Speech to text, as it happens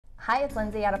Hi, it's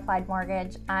Lindsay at Applied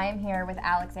Mortgage. I'm here with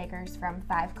Alyx Akers from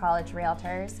Five College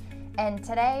Realtors. And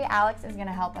today, Alyx is going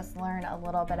to help us learn a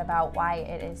little bit about why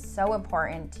it is so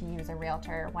important to use a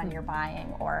realtor when you're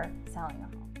buying or selling a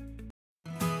home.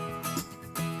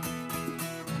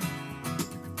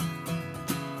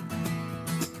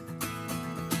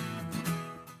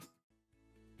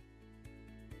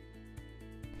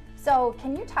 So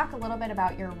can you talk a little bit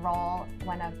about your role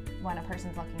when a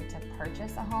person's looking to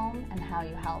purchase a home and how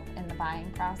you help in the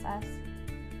buying process?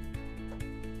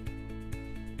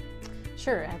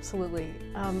 Sure, absolutely.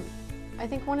 I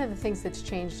think one of the things that's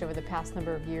changed over the past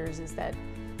number of years is that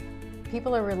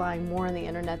people are relying more on the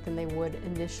internet than they would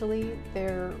initially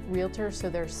their realtor, so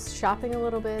they're shopping a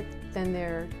little bit, then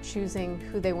they're choosing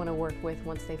who they want to work with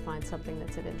once they find something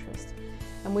that's of interest.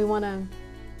 And we want to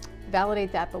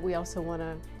validate that, but we also want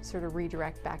to sort of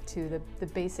redirect back to the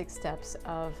basic steps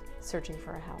of searching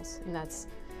for a house. And that's,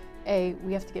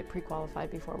 we have to get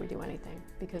pre-qualified before we do anything.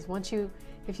 Because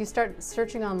if you start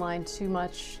searching online too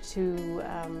much,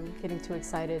 getting too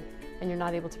excited, and you're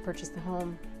not able to purchase the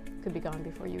home, it could be gone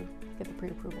before you get the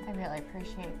pre-approval. I really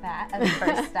appreciate that as a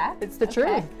first step. It's the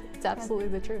truth. It's absolutely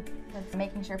the truth. It's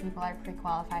making sure people are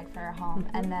pre-qualified for a home,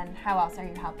 and then how else are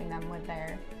you helping them with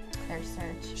their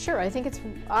search? Sure, I think it's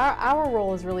our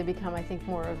role has really become, I think,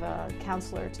 more of a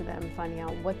counselor to them, finding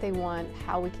out what they want,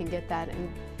 how we can get that,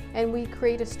 and we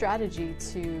create a strategy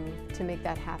to make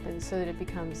that happen so that it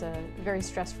becomes a very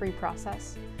stress-free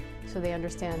process. So they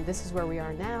understand this is where we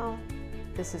are now,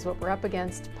 this is what we're up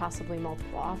against, possibly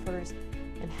multiple offers,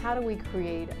 and how do we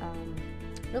create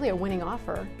really a winning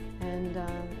offer and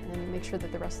make sure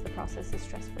that the rest of the process is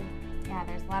stress-free. Yeah,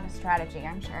 there's a lot of strategy,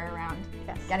 I'm sure, around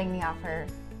getting the offer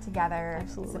together,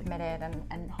 submitted,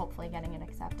 and hopefully getting it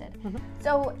accepted.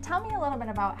 So tell me a little bit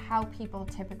about how people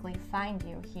typically find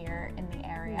you here in the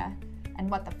area and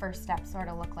what the first steps sort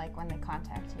of look like when they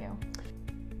contact you.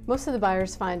 Most of the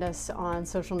buyers find us on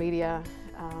social media,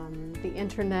 the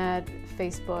internet,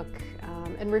 Facebook,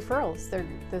 and referrals.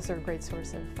 Those are a great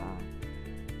source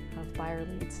of buyer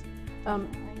leads.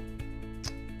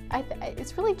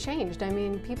 It's really changed. I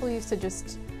mean, people used to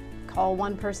just call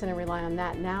one person and rely on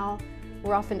that. Now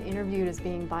we're often interviewed as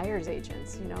being buyer's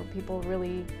agents. You know, people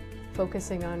really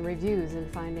focusing on reviews and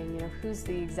finding, who's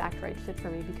the exact right fit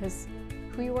for me, because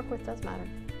who you work with does matter.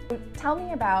 Tell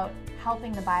me about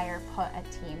helping the buyer put a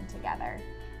team together.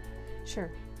 Sure.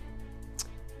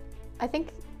 I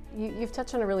think you've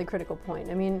touched on a really critical point.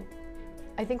 I mean,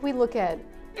 I think we look at,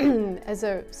 as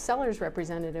a seller's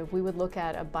representative, we would look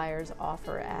at a buyer's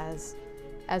offer as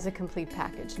a complete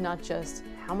package, not just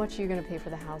how much you're going to pay for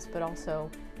the house, but also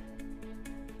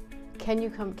can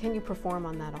you perform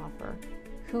on that offer?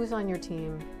 Who's on your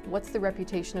team? What's the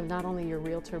reputation of not only your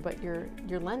realtor but your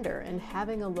lender? And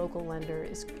having a local lender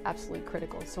is absolutely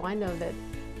critical. So I know that,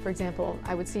 for example,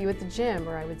 I would see you at the gym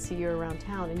or I would see you around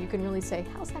town, and you can really say,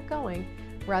 how's that going?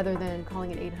 Rather than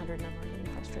calling an 800 number and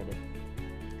getting frustrated.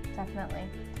 Definitely.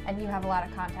 And you have a lot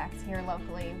of contacts here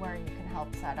locally where you can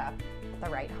help set up the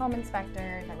right home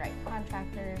inspector, the right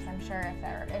contractors, I'm sure, if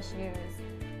there are issues.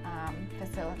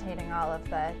 Facilitating all of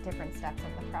the different steps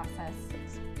of the process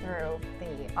through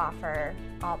the offer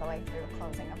all the way through the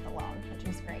closing of the loan, which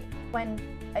is great. When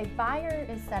a buyer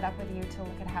is set up with you to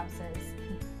look at houses,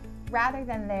 rather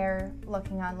than they're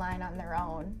looking online on their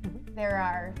own, there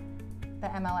are the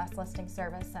MLS listing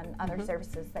service and other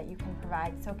services that you can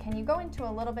provide. So can you go into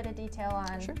a little bit of detail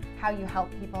on how you help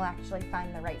people actually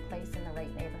find the right place in the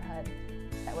right neighborhood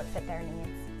that would fit their needs?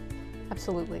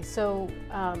 Absolutely. So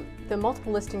the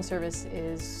multiple listing service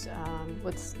is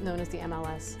what's known as the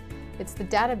MLS. It's the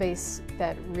database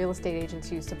that real estate agents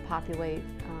use to populate.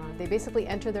 They basically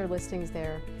enter their listings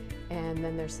there, and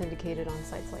then they're syndicated on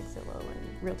sites like Zillow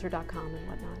and Realtor.com and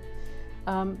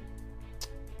whatnot.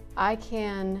 I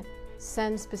can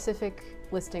send specific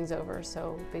listings over,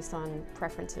 so based on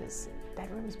preferences,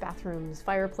 bedrooms, bathrooms,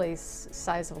 fireplace,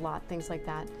 size of lot, things like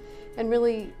that. And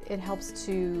really, it helps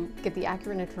to get the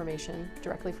accurate information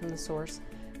directly from the source,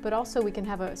 but also we can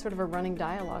have a sort of a running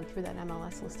dialogue through that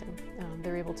MLS listing.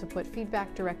 They're able to put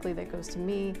feedback directly that goes to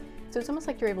me, so it's almost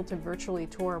like you're able to virtually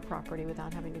tour a property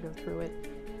without having to go through it,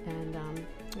 and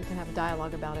we can have a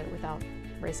dialogue about it without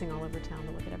racing all over town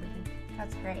to look at everything.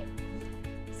 That's great.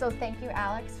 So thank you,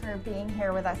 Alyx, for being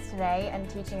here with us today and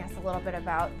teaching us a little bit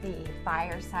about the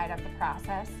buyer side of the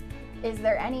process.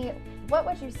 What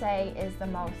would you say is the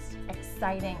most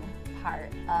exciting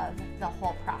part of the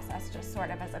whole process, just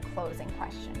sort of as a closing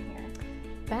question here?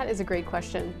 That is a great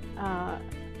question.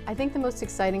 I think the most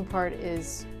exciting part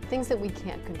is things that we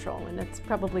can't control, and that's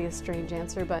probably a strange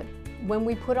answer, but when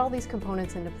we put all these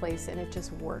components into place and it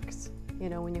just works, You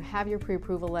know, when you have your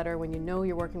pre-approval letter, when you know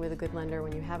you're working with a good lender,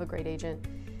 when you have a great agent,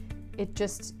 it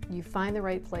just, you find the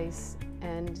right place,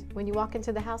 and when you walk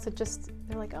into the house, it just,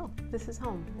 they're like, oh, this is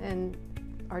home. And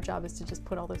our job is to just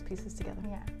put all those pieces together.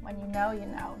 Yeah, when you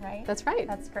know, right? That's right.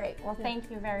 That's great. Well, thank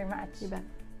you very much. You bet.